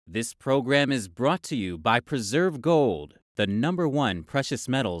This program is brought to you by Preserve Gold, the #1 precious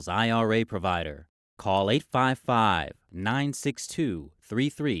metals IRA provider. Call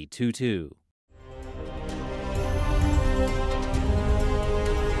 855-962-3322.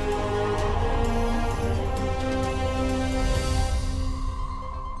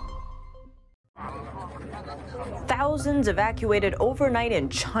 Thousands evacuated overnight in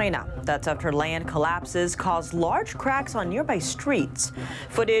China. That's after land collapses caused large cracks on nearby streets.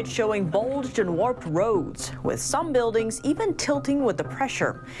 Footage showing bulged and warped roads, with some buildings even tilting with the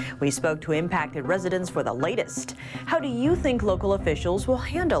pressure. We spoke to impacted residents for the latest. How do you think local officials will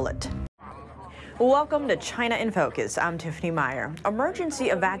handle it? Welcome to China in Focus. I'm Tiffany Meyer. Emergency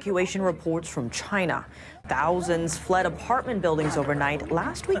evacuation reports from China. Thousands fled apartment buildings overnight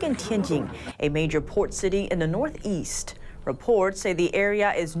last week in Tianjin, a major port city in the northeast. Reports say the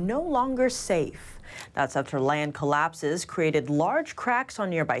area is no longer safe. That's after land collapses created large cracks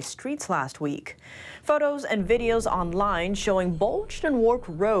on nearby streets last week. Photos and videos online showing bulged and warped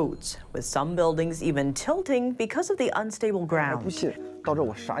roads, with some buildings even tilting because of the unstable ground.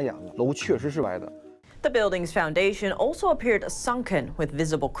 The building's foundation also appeared sunken with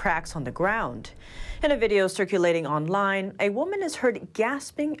visible cracks on the ground. In a video circulating online, a woman is heard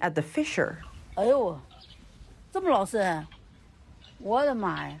gasping at the fissure.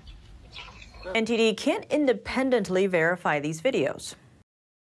 NTD can't independently verify these videos.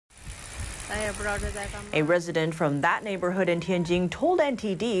 A resident from that neighborhood in Tianjin told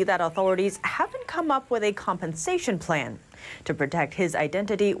NTD that authorities haven't come up with a compensation plan. To protect his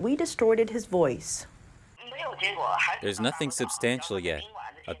identity, we distorted his voice. There's nothing substantial yet.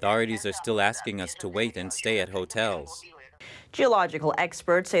 Authorities are still asking us to wait and stay at hotels. Geological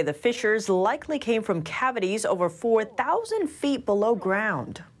experts say the fissures likely came from cavities over 4,000 feet below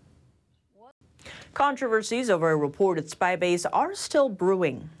ground. Controversies over a reported spy base are still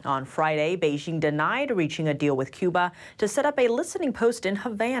brewing. On Friday, Beijing denied reaching a deal with Cuba to set up a listening post in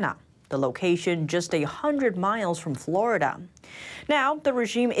Havana, the location just 100 miles from Florida. Now, the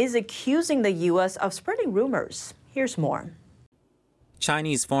regime is accusing the U.S. of spreading rumors. Here's more.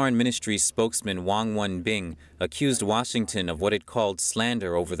 Chinese Foreign Ministry spokesman Wang Wenbing accused Washington of what it called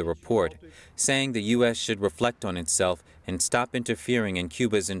slander over the report, saying the U.S. should reflect on itself and stop interfering in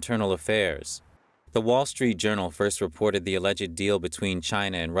Cuba's internal affairs. The Wall Street Journal first reported the alleged deal between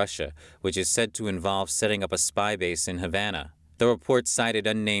China and Russia, which is said to involve setting up a spy base in Havana. The report cited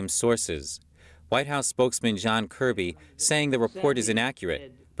unnamed sources. White House spokesman John Kirby saying the report is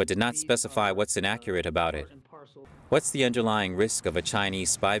inaccurate, but did not specify what's inaccurate about it. What's the underlying risk of a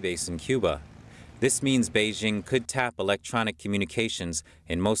Chinese spy base in Cuba? This means Beijing could tap electronic communications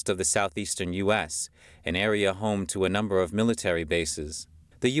in most of the southeastern U.S., an area home to a number of military bases.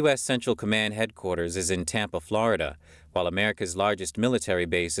 The U.S. Central Command headquarters is in Tampa, Florida, while America's largest military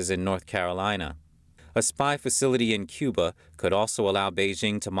base is in North Carolina. A spy facility in Cuba could also allow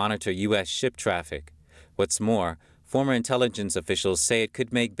Beijing to monitor U.S. ship traffic. What's more, former intelligence officials say it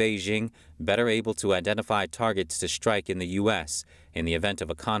could make Beijing better able to identify targets to strike in the U.S. in the event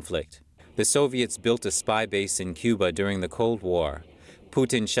of a conflict. The Soviets built a spy base in Cuba during the Cold War.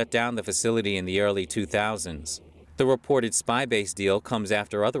 Putin shut down the facility in the early 2000s. The reported spy base deal comes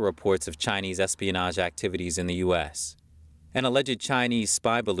after other reports of Chinese espionage activities in the U.S. An alleged Chinese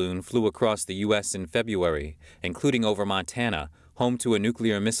spy balloon flew across the U.S. in February, including over Montana, home to a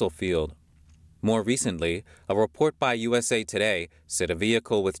nuclear missile field. More recently, a report by USA Today said a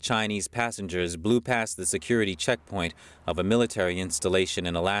vehicle with Chinese passengers blew past the security checkpoint of a military installation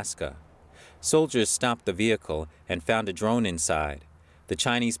in Alaska. Soldiers stopped the vehicle and found a drone inside. The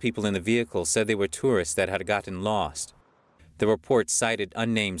Chinese people in the vehicle said they were tourists that had gotten lost. The report cited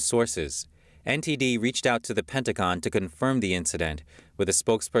unnamed sources. NTD reached out to the Pentagon to confirm the incident, with a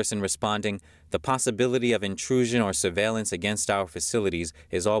spokesperson responding, "The possibility of intrusion or surveillance against our facilities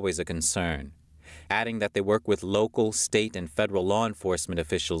is always a concern," adding that they work with local, state, and federal law enforcement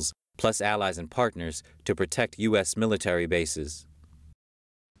officials, plus allies and partners, to protect U.S. military bases.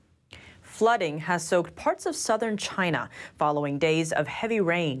 Flooding has soaked parts of southern China following days of heavy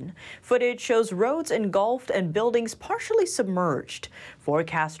rain. Footage shows roads engulfed and buildings partially submerged.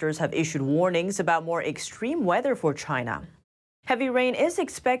 Forecasters have issued warnings about more extreme weather for China. Heavy rain is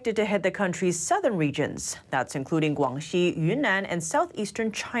expected to hit the country's southern regions. That's including Guangxi, Yunnan, and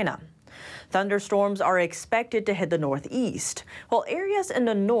southeastern China. Thunderstorms are expected to hit the northeast, while areas in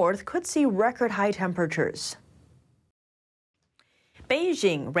the north could see record high temperatures.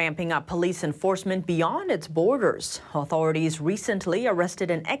 Beijing ramping up police enforcement beyond its borders. Authorities recently arrested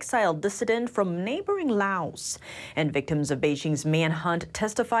an exiled dissident from neighboring Laos, and victims of Beijing's manhunt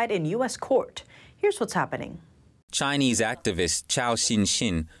testified in U.S. court. Here's what's happening. Chinese activist Chao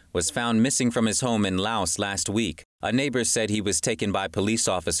Xin was found missing from his home in Laos last week. A neighbor said he was taken by police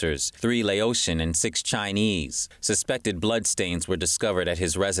officers, 3 Laotian and 6 Chinese. Suspected bloodstains were discovered at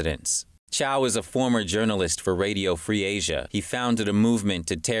his residence. Chao is a former journalist for Radio Free Asia. He founded a movement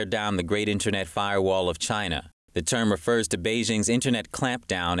to tear down the Great Internet Firewall of China. The term refers to Beijing's internet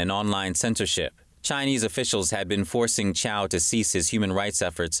clampdown and online censorship. Chinese officials had been forcing Chao to cease his human rights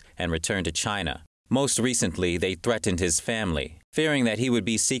efforts and return to China. Most recently, they threatened his family. Fearing that he would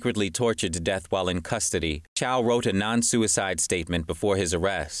be secretly tortured to death while in custody, Chao wrote a non-suicide statement before his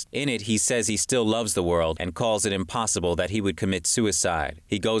arrest. In it, he says he still loves the world and calls it impossible that he would commit suicide.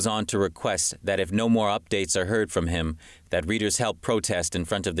 He goes on to request that if no more updates are heard from him, that readers help protest in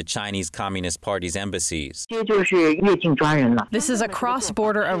front of the Chinese Communist Party's embassies. This is a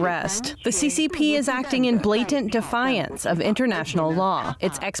cross-border arrest. The CCP is acting in blatant defiance of international law.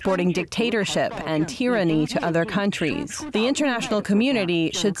 It's exporting dictatorship and tyranny to other countries. The international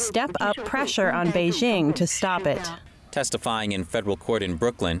community should step up pressure on Beijing to stop it. Testifying in federal court in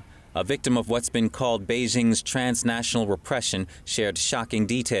Brooklyn, a victim of what's been called Beijing's transnational repression shared shocking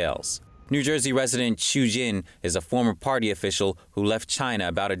details. New Jersey resident Xu Jin is a former party official who left China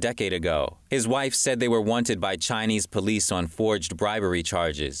about a decade ago. His wife said they were wanted by Chinese police on forged bribery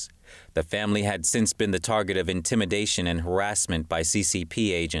charges. The family had since been the target of intimidation and harassment by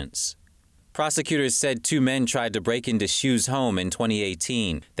CCP agents. Prosecutors said 2 men tried to break into Xu's home in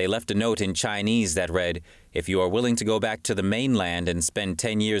 2018. They left a note in Chinese that read, "If you are willing to go back to the mainland and spend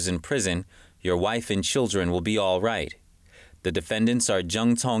 10 years in prison, your wife and children will be all right." The defendants are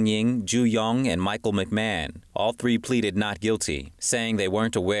Zheng Tongying, Zhu Yong, and Michael McMahon. All 3 pleaded not guilty, saying they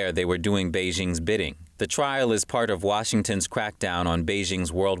weren't aware they were doing Beijing's bidding. The trial is part of Washington's crackdown on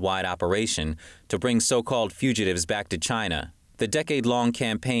Beijing's worldwide operation to bring so-called fugitives back to China. The decade-long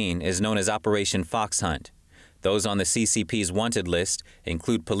campaign is known as Operation Fox Hunt. Those on the CCP's wanted list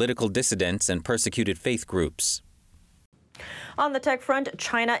include political dissidents and persecuted faith groups. On the tech front,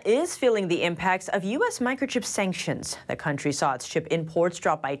 China is feeling the impacts of U.S. microchip sanctions. The country saw its chip imports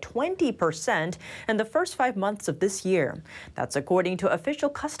drop by 20% in the first 5 months of this year. That's according to official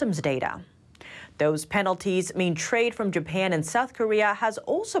customs data. Those penalties mean trade from Japan and South Korea has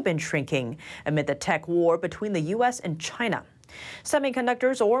also been shrinking amid the tech war between the U.S. and China.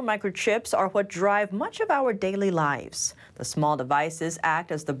 Semiconductors or microchips are what drive much of our daily lives. The small devices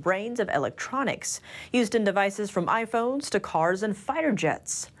act as the brains of electronics, used in devices from iPhones to cars and fighter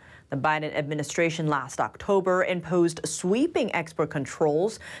jets. The Biden administration last October imposed sweeping export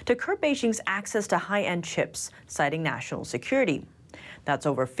controls to curb Beijing's access to high-end chips, citing national security. That's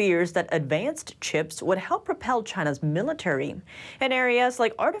over fears that advanced chips would help propel China's military in areas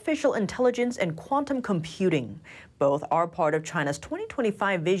like artificial intelligence and quantum computing. Both are part of China's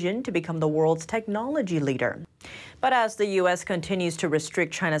 2025 vision to become the world's technology leader. But as the U.S. continues to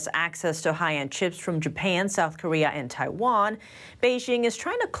restrict China's access to high-end chips from Japan, South Korea, and Taiwan, Beijing is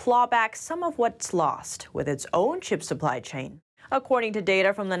trying to claw back some of what's lost with its own chip supply chain. According to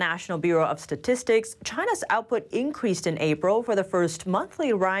data from the National Bureau of Statistics, China's output increased in April for the first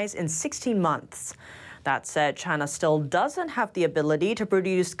monthly rise in 16 months. That said, China still doesn't have the ability to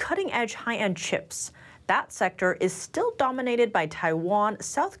produce cutting-edge high-end chips. That sector is still dominated by Taiwan,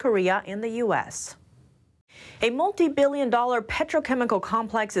 South Korea, and the U.S. A multi-billion-dollar petrochemical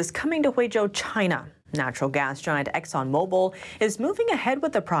complex is coming to Huizhou, China. Natural gas giant ExxonMobil is moving ahead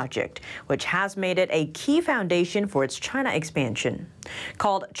with the project, which has made it a key foundation for its China expansion.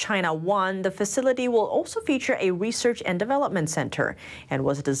 Called China One, the facility will also feature a research and development center and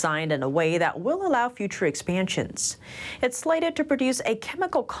was designed in a way that will allow future expansions. It's slated to produce a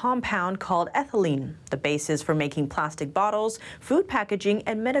chemical compound called ethylene, the basis for making plastic bottles, food packaging,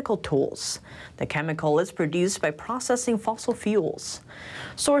 and medical tools. The chemical is produced by processing fossil fuels.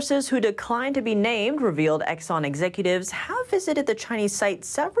 Sources who declined to be named revealed Exxon executives have visited the Chinese site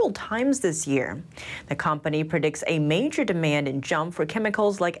several times this year. The company predicts a major demand and jump for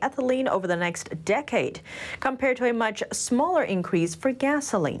chemicals like ethylene over the next decade, compared to a much smaller increase for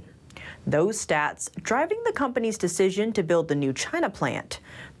gasoline. Those stats driving the company's decision to build the new China plant.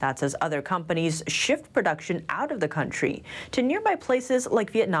 That's as other companies shift production out of the country to nearby places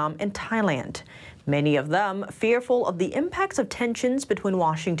like Vietnam and Thailand, many of them fearful of the impacts of tensions between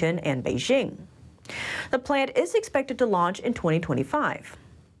Washington and Beijing. The plant is expected to launch in 2025.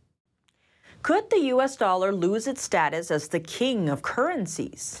 Could the U.S. dollar lose its status as the king of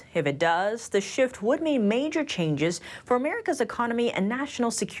currencies? If it does, the shift would mean major changes for America's economy and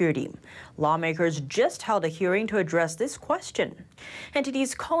national security. Lawmakers just held a hearing to address this question.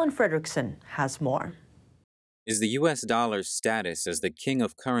 NTD's Colin Fredrickson has more. Is the U.S. dollar's status as the king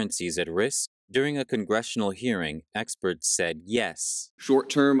of currencies at risk? During a congressional hearing, experts said yes. Short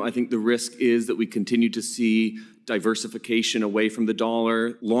term, I think the risk is that we continue to see diversification away from the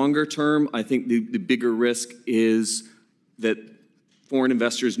dollar. Longer term, I think the bigger risk is that foreign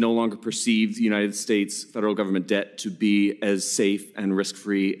investors no longer perceive the United States federal government debt to be as safe and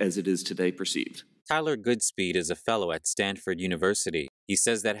risk-free as it is today perceived. Tyler Goodspeed is a fellow at Stanford University. He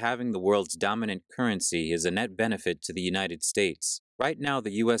says that having the world's dominant currency is a net benefit to the United States. Right now,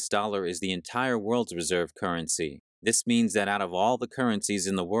 the U.S. dollar is the entire world's reserve currency. This means that out of all the currencies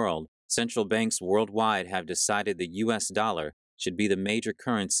in the world, central banks worldwide have decided the U.S. dollar should be the major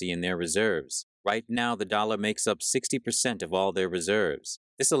currency in their reserves. Right now, the dollar makes up 60% of all their reserves.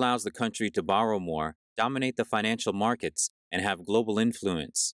 This allows the country to borrow more, dominate the financial markets, and have global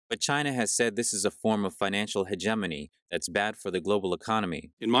influence. But China has said this is a form of financial hegemony that's bad for the global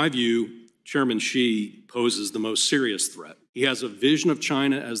economy. In my view, Chairman Xi poses the most serious threat. He has a vision of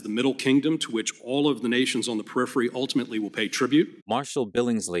China as the middle kingdom to which all of the nations on the periphery ultimately will pay tribute. Marshall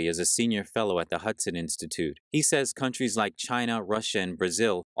Billingsley is a senior fellow at the Hudson Institute. He says countries like China, Russia, and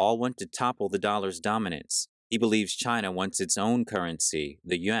Brazil all want to topple the dollar's dominance. He believes China wants its own currency,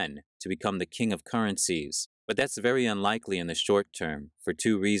 the yuan, to become the king of currencies. But that's very unlikely in the short term for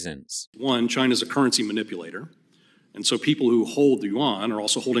two reasons. One, China's a currency manipulator. And so people who hold the yuan are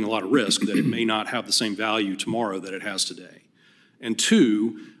also holding a lot of risk that it may not have the same value tomorrow that it has today. And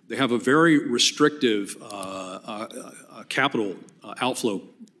two, they have a very restrictive capital outflow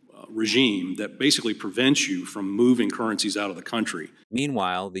regime that basically prevents you from moving currencies out of the country.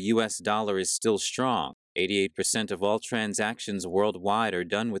 Meanwhile, the U.S. dollar is still strong. 88% of all transactions worldwide are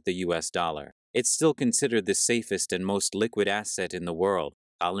done with the U.S. dollar. It's still considered the safest and most liquid asset in the world.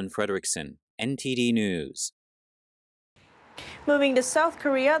 Colin Frederickson, NTD News. Moving to South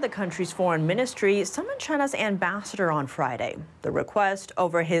Korea, the country's foreign ministry summoned China's ambassador on Friday. The request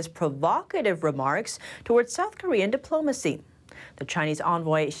over his provocative remarks towards South Korean diplomacy. The Chinese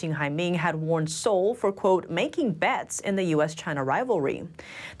envoy Xing Haiming had warned Seoul for, quote, making bets in the U.S.-China rivalry.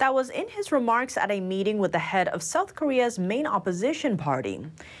 That was in his remarks at a meeting with the head of South Korea's main opposition party.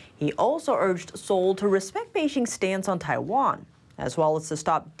 He also urged Seoul to respect Beijing's stance on Taiwan, as well as to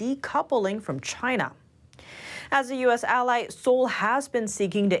stop decoupling from China. As a U.S. ally, Seoul has been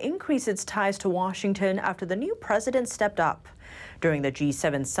seeking to increase its ties to Washington after the new president stepped up. During the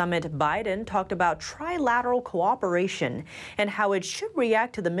G7 summit, Biden talked about trilateral cooperation and how it should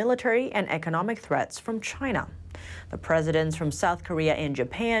react to the military and economic threats from China. The presidents from South Korea and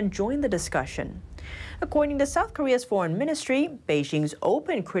Japan joined the discussion. According to South Korea's foreign ministry, Beijing's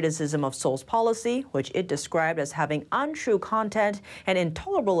open criticism of Seoul's policy, which it described as having untrue content and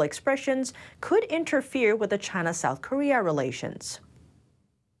intolerable expressions, could interfere with the China-South Korea relations.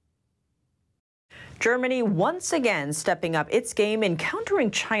 Germany once again stepping up its game in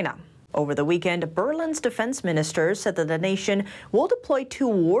countering China. Over the weekend, Berlin's defense minister said that the nation will deploy 2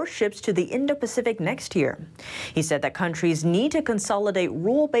 warships to the Indo-Pacific next year. He said that countries need to consolidate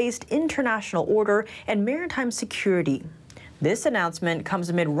rule-based international order and maritime security. This announcement comes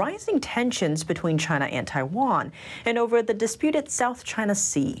amid rising tensions between China and Taiwan and over the disputed South China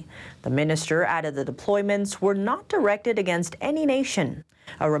Sea. The minister added the deployments were not directed against any nation,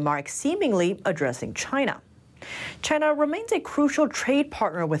 a remark seemingly addressing China. China remains a crucial trade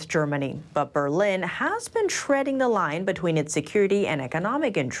partner with Germany, but Berlin has been treading the line between its security and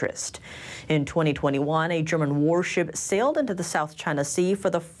economic interest. In 2021, a German warship sailed into the South China Sea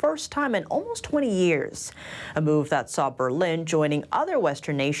for the first time in almost 20 years, a move that saw Berlin joining other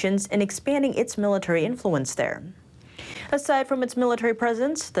Western nations in expanding its military influence there. Aside from its military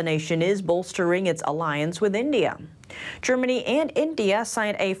presence, the nation is bolstering its alliance with India. Germany and India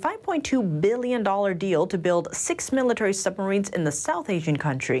signed a $5.2 billion deal to build 6 military submarines in the South Asian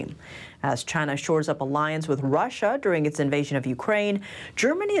country. As China shores up alliance with Russia during its invasion of Ukraine,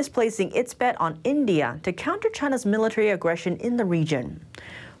 Germany is placing its bet on India to counter China's military aggression in the region.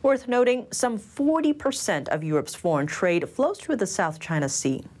 Worth noting, some 40% of Europe's foreign trade flows through the South China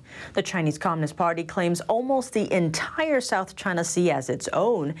Sea. The Chinese Communist Party claims almost the entire South China Sea as its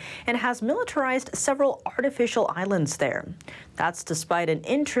own and has militarized several artificial islands there. That's despite an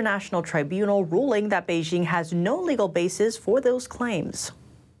international tribunal ruling that Beijing has no legal basis for those claims.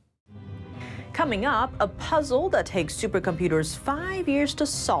 Coming up, a puzzle that takes supercomputers 5 years to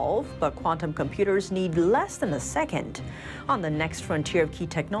solve, but quantum computers need less than a second. On the next frontier of key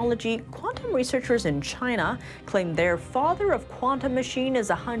technology, quantum researchers in China claim their father of quantum machine is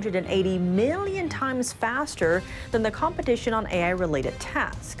 180 million times faster than the competition on AI-related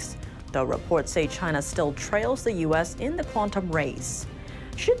tasks. Though reports say China still trails the U.S. in the quantum race.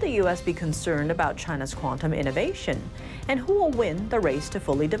 Should the U.S. be concerned about China's quantum innovation? And who will win the race to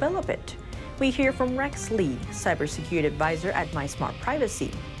fully develop it? We hear from Rex Lee, cybersecurity advisor at MySmart Privacy.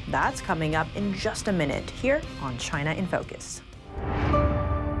 That's coming up in just a minute here on China in Focus.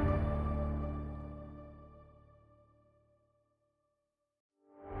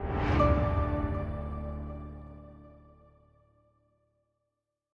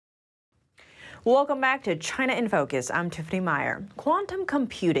 Welcome back to China in Focus. I'm Tiffany Meyer. Quantum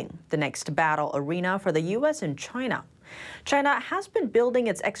computing, the next battle arena for the U.S. and China. China has been building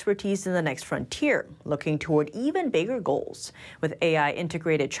its expertise in the next frontier, looking toward even bigger goals, with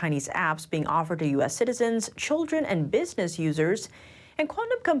AI-integrated Chinese apps being offered to U.S. citizens, children, and business users, and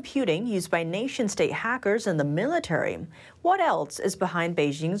quantum computing used by nation-state hackers and the military. What else is behind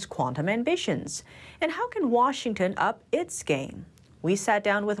Beijing's quantum ambitions? And how can Washington up its game? We sat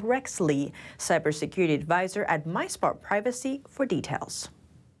down with Rex Lee, cybersecurity advisor at MySmart Privacy, for details.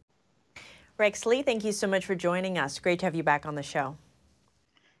 Rex Lee, thank you so much for joining us. Great to have you back on the show.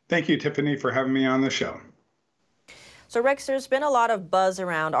 Thank you, Tiffany, for having me on the show. So, Rex, there's been a lot of buzz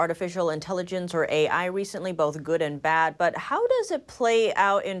around artificial intelligence or AI recently, both good and bad. But how does it play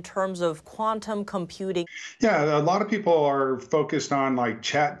out in terms of quantum computing? Yeah, a lot of people are focused on like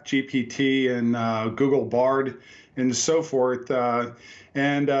Chat GPT and Google Bard and so forth.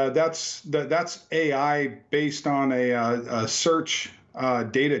 That's AI based on a search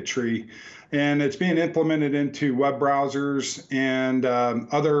data tree. And it's being implemented into web browsers and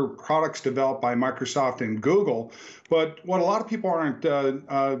other products developed by Microsoft and Google. But what a lot of people aren't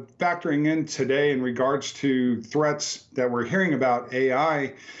factoring in today in regards to threats that we're hearing about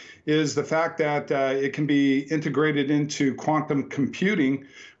AI is the fact that it can be integrated into quantum computing,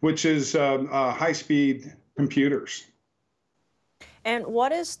 which is high-speed computers. And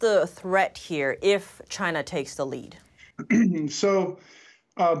what is the threat here if China takes the lead? So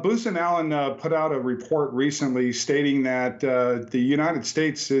Booz and Allen put out a report recently stating that the United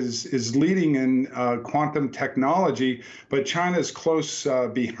States is leading in quantum technology, but China is close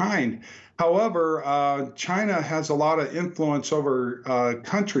behind. However, China has a lot of influence over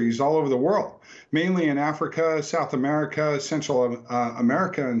countries all over the world, mainly in Africa, South America, Central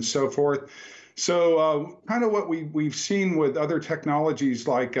America, and so forth. So kind of what we've seen with other technologies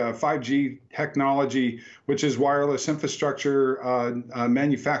like 5G technology, which is wireless infrastructure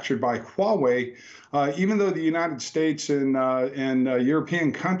manufactured by Huawei, even though the United States and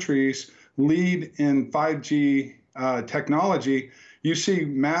European countries lead in 5G technology, you see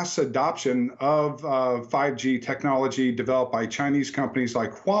mass adoption of 5G technology developed by Chinese companies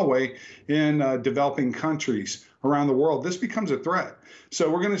like Huawei in developing countries around the world. This becomes a threat. So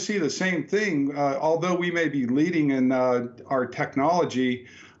we're going to see the same thing. Although we may be leading in our technology,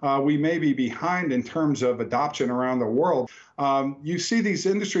 we may be behind in terms of adoption around the world. You see these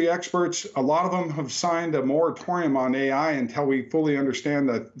industry experts, a lot of them have signed a moratorium on AI until we fully understand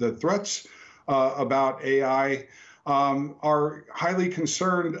the threats about AI. Are highly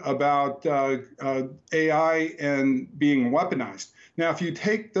concerned about AI and being weaponized. Now, if you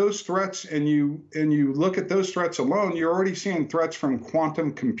take those threats and you look at those threats alone, you're already seeing threats from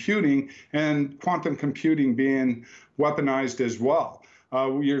quantum computing and quantum computing being weaponized as well.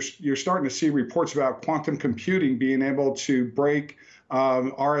 You're starting to see reports about quantum computing being able to break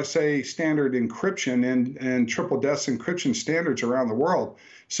RSA standard encryption and triple death encryption standards around the world.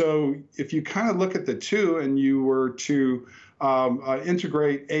 So if you kind of look at the two and you were to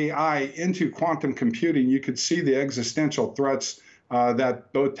integrate AI into quantum computing, you could see the existential threats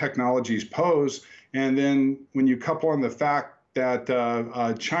that both technologies pose. And then when you couple on the fact that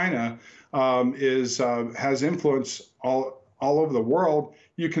China has influence all over the world,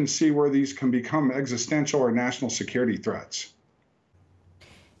 you can see where these can become existential or national security threats.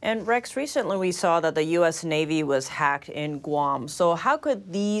 And Rex, recently we saw that the U.S. Navy was hacked in Guam. So how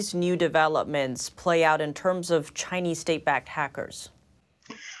could these new developments play out in terms of Chinese state-backed hackers?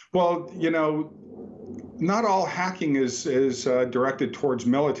 Well, you know, not all hacking is directed towards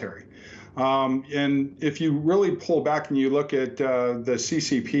military. And if you really pull back and you look at the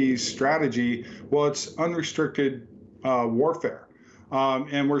CCP's strategy, well, it's unrestricted warfare.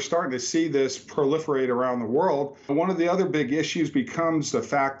 And we're starting to see this proliferate around the world. One of the other big issues becomes the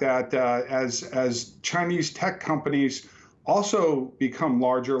fact that as Chinese tech companies also become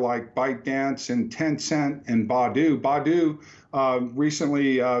larger, like ByteDance and Tencent and Baidu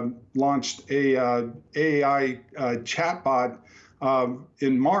recently launched a AI chatbot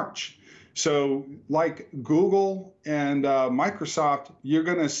in March. So like Google and Microsoft, you're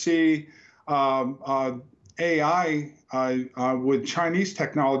going to see AI with Chinese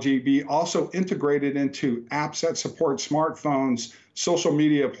technology be also integrated into apps that support smartphones, social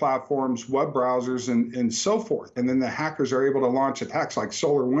media platforms, web browsers, and so forth. And then the hackers are able to launch attacks like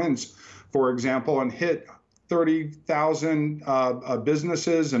SolarWinds for example, and hit 30,000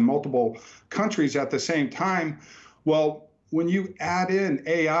 businesses in multiple countries at the same time. Well, when you add in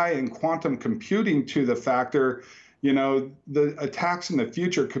AI and quantum computing to the factor, the attacks in the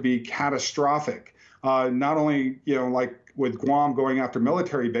future could be catastrophic. Not only, like with Guam going after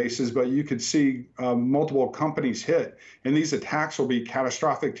military bases, but you could see multiple companies hit. And these attacks will be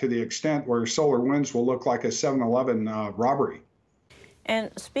catastrophic to the extent where SolarWinds will look like a 7-Eleven robbery.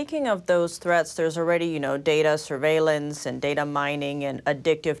 And speaking of those threats, there's already, data surveillance and data mining and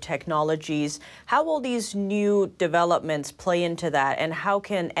addictive technologies. How will these new developments play into that, and how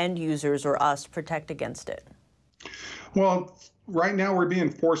can end users or us protect against it? Well, right now we're being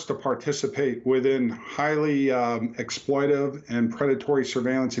forced to participate within highly exploitive and predatory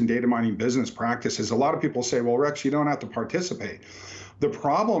surveillance and data mining business practices. A lot of people say, well, Rex, you don't have to participate. The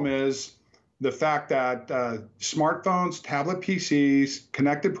problem is the fact that smartphones, tablet PCs,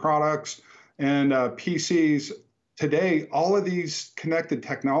 connected products, and PCs today, all of these connected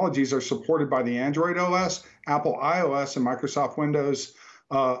technologies are supported by the Android OS, Apple iOS, and Microsoft Windows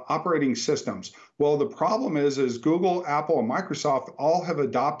operating systems. Well, the problem is Google, Apple, and Microsoft all have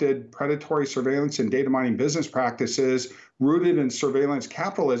adopted predatory surveillance and data mining business practices rooted in surveillance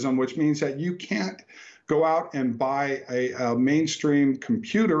capitalism, which means that you can't go out and buy a mainstream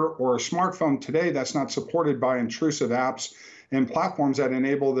computer or a smartphone today that's not supported by intrusive apps and platforms that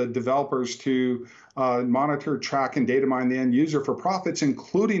enable the developers to monitor, track, and data mine the end user for profits,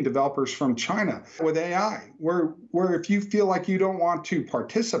 including developers from China. With AI, where if you feel like you don't want to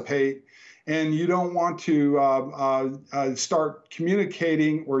participate and you don't want to start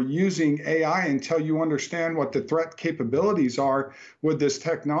communicating or using AI until you understand what the threat capabilities are with this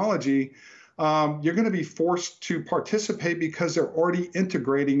technology, you're going to be forced to participate because they're already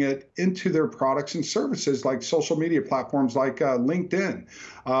integrating it into their products and services, like social media platforms like LinkedIn,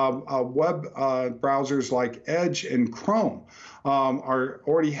 web browsers like Edge and Chrome are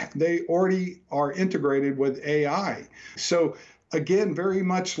already integrated with AI. So again, very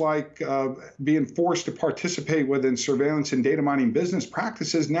much like being forced to participate within surveillance and data mining business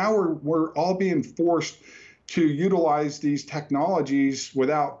practices, now we're all being forced to utilize these technologies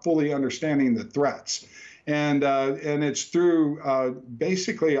without fully understanding the threats. And it's through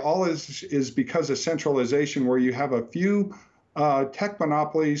basically all is because of centralization, where you have a few tech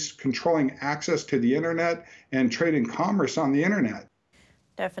monopolies controlling access to the internet and trade and commerce on the internet.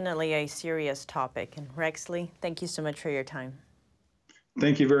 Definitely a serious topic. And Rexley, thank you so much for your time.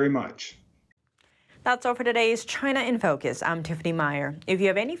 Thank you very much. That's all for today's China in Focus. I'm Tiffany Meyer. If you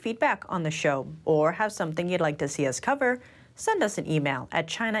have any feedback on the show or have something you'd like to see us cover, send us an email at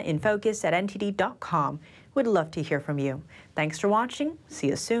chinainfocus@ntd.com. We'd love to hear from you. Thanks for watching. See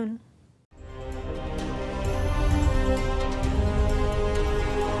you soon.